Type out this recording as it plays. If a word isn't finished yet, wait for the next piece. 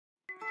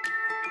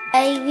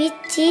A with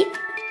sheep.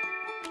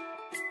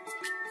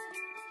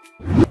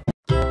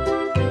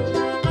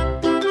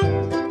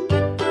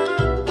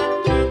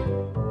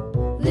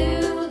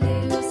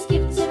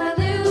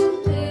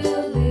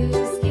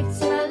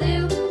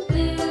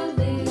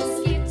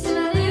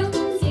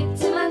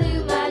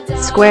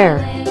 Square.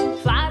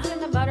 Flies in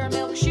the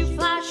buttermilk shoe,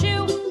 fly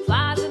shoe.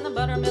 Flies in the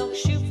buttermilk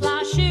shoe,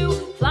 fly shoe.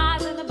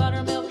 Flies in the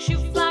buttermilk shoe,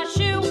 fly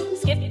shoe.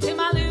 Skip to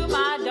my loo,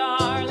 my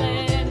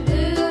darling.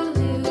 Loo,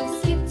 loo,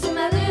 skip to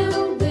my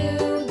loo.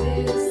 Loo,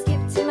 loo,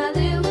 skip to my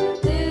loo.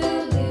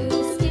 Loo,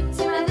 loo, skip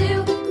to my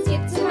loo.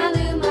 Skip to my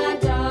loo, my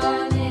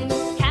darling.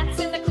 Cats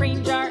in the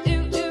cream jar, ooh,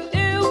 ooh,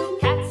 ooh.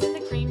 Cats in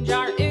the cream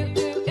jar, ooh,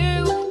 ooh,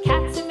 ooh.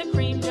 Cats in the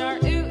cream jar,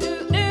 ooh,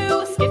 ooh,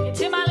 ooh. Skip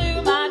to my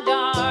loo, my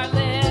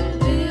darling.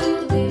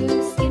 Loo,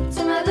 loo, skip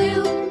to my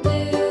loo.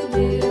 Loo,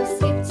 loo,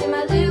 skip to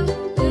my loo.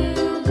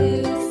 Loo,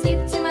 loo, skip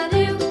to my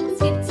loo.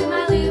 Skip to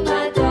my loo,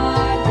 my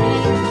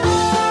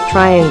darling.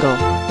 Triangle.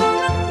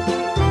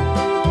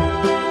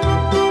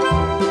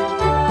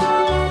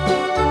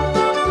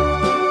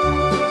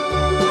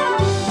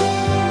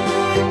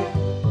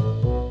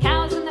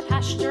 Cows in the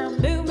pasture,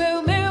 moo,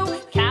 moo, moo.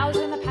 Cows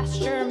in the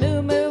pasture,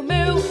 moo, moo,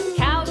 moo.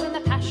 Cows in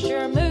the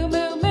pasture, moo,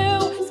 moo,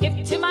 moo.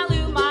 Skip to my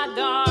loo, my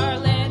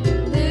darling.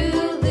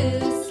 Loo,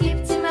 loo,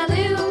 skip to my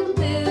loo.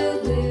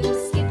 Loo, loo,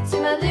 skip to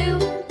my loo.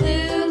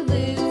 Loo,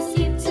 loo,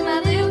 skip to my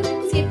loo.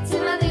 Skip to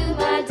my loo,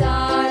 my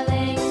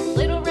darling.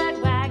 Little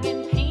red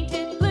wagon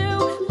painted blue.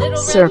 Little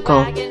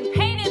Circle. red wagon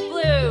painted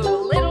blue.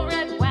 Little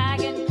red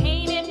wagon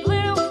painted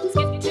blue.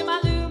 Skip to my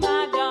loo,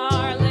 my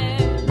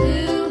darling.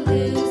 Loo,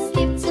 loo,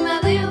 skip to my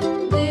loo.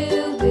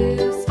 Loo,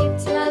 loo, skip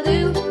to my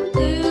loo.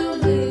 Loo,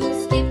 loo,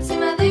 skip to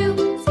my loo.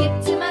 Skip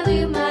to my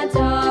loo, my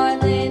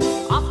darling.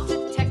 Off to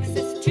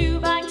Texas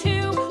 2x2.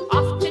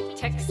 Off to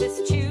Texas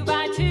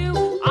 2x2.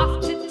 Off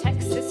to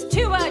Texas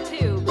 2x2.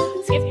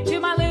 Skip to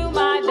my loo,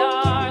 my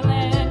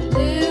darling.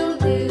 Loo,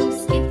 loo,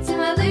 skip to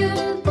my loo.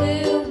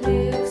 Loo,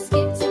 loo,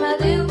 skip to my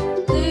loo.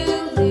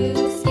 Loo,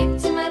 loo, skip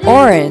to my loo.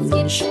 Orange.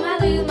 Skip to my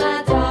loo,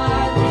 my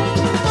darling.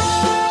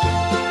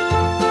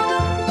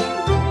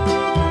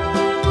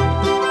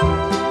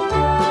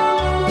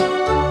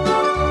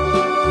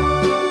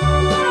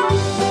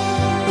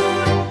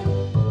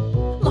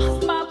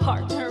 Lost my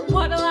partner,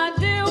 what'll I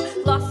do?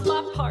 Lost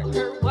my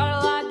partner,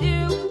 what'll I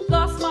do?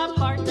 Lost my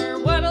partner,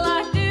 what'll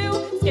I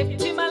do? Skip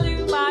to my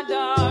loo, my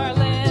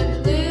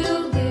darling.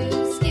 Loo,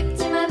 loo, skip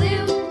to my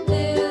loo.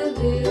 Loo,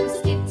 loo,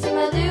 skip to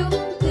my loo.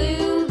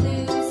 Loo,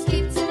 loo,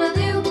 skip to my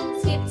loo.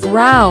 Skip to my loo,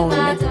 Round.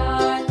 my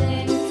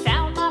darling.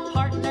 Found my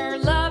partner,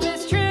 love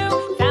is true.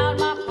 Found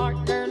my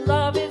partner,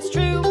 love is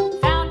true.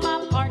 Found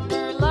my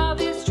partner, love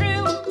is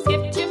true.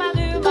 Skip to my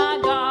loo, my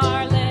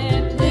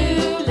darling.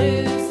 Loo,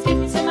 loo,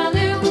 skip to my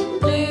loo.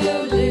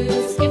 Loo,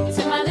 loo, skip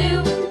to my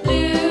loo.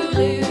 Loo,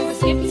 loo,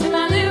 skip to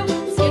my loo.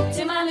 Skip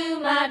to my loo,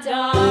 my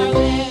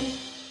darling.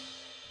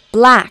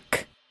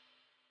 Black.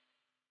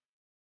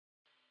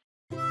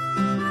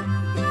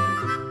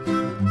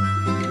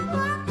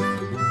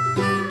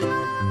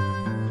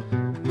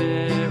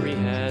 Mary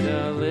had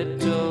a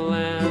little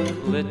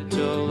lamb,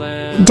 little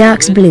lamb.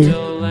 Dark blue.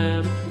 Little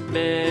lamb.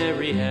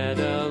 Mary had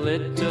a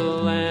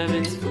little lamb,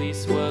 its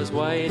fleece was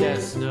white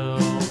as snow.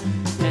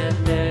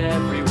 And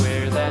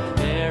everywhere that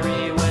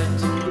Mary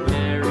went,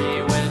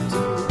 Mary went,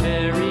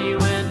 Mary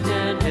went,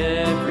 and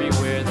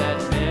everywhere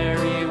that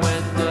Mary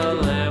went, the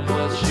lamb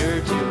was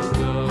sure to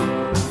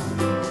go.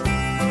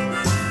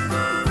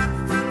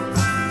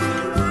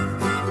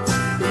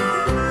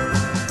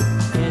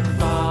 It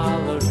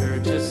followed her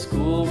to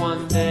school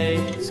one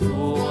day,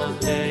 school one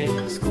day,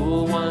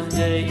 school one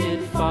day.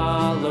 It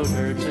followed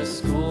her to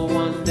school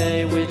one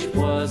day, which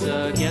was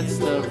against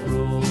the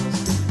rules.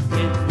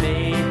 It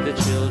made the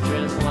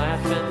children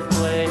laugh and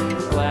play,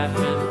 laugh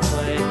and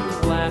play,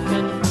 laugh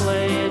and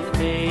play. It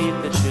made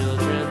the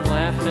children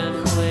laugh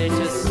and play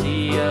to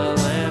see a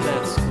lamb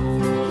at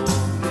school.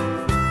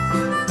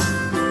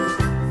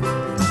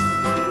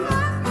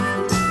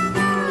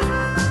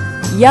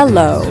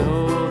 Yellow.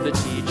 So the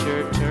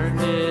teacher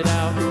turned it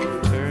out,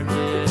 turned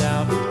it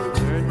out,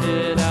 turned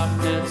it out,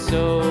 and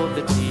so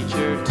the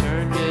teacher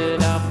turned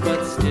it out,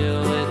 but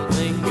still it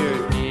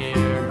lingered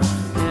near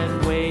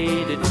and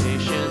waited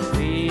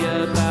patiently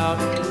about,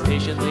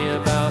 patiently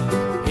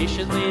about,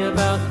 patiently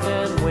about,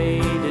 and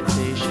waited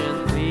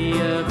patiently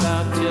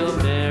about till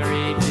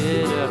Mary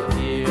did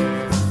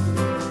appear.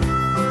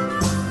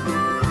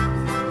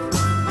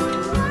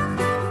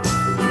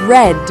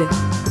 Red.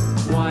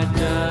 Why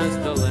does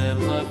the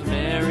lamb love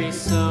Mary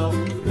so?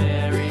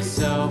 Mary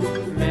so,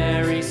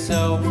 Mary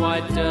so.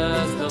 Why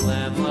does the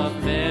lamb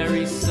love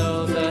Mary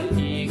so? The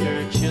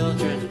eager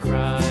children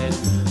cried.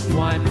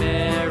 Why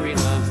Mary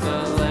loves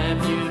the lamb,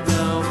 you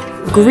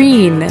know.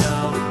 Green.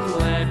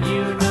 Lamb,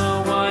 you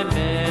know. Why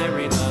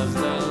Mary loves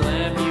the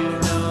lamb, you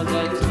know.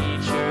 The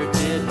teacher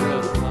did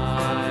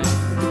reply.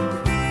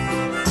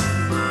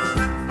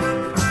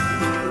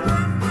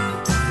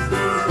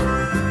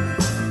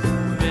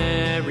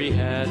 Mary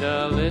had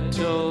a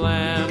little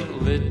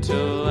lamb,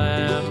 little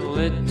lamb,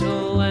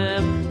 little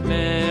lamb.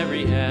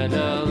 Mary had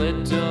a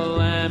little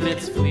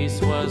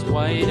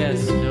white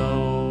as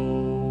snow.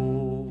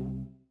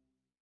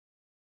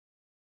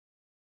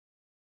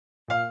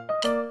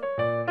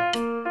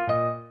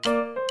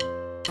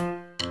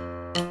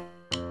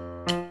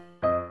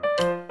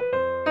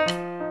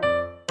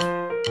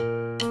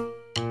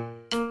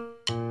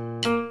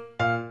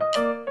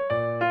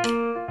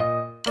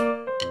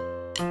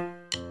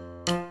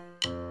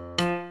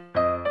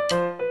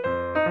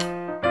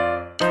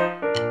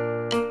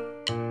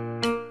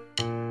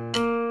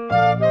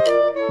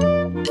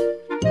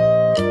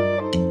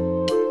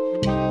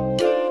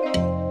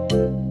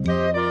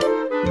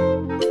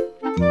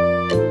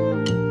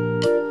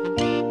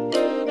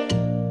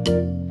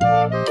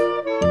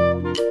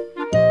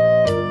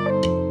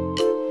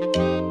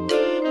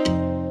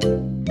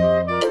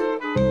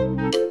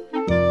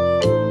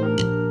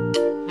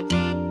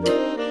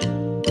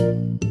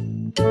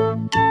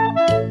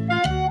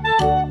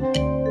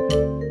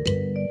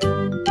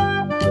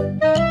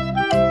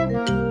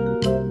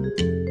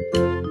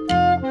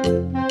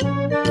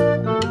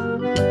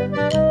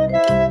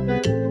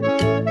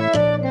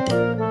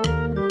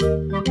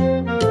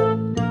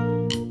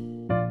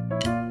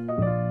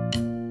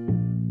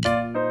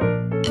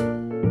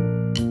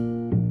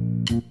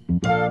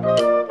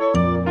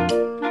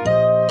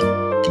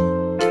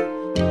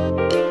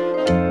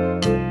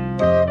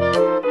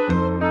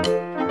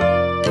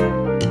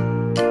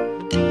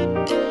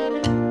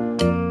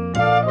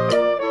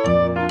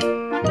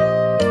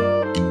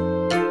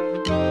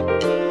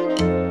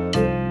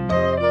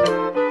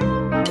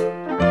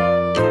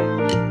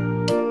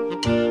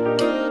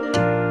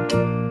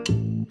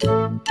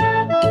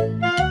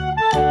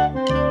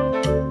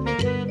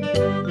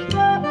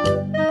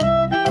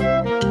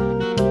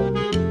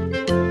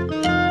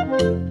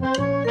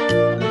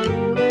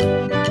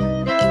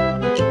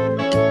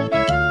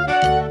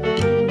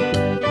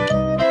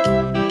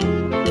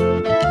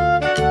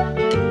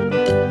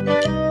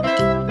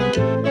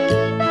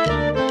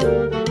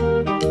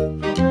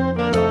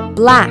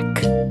 black.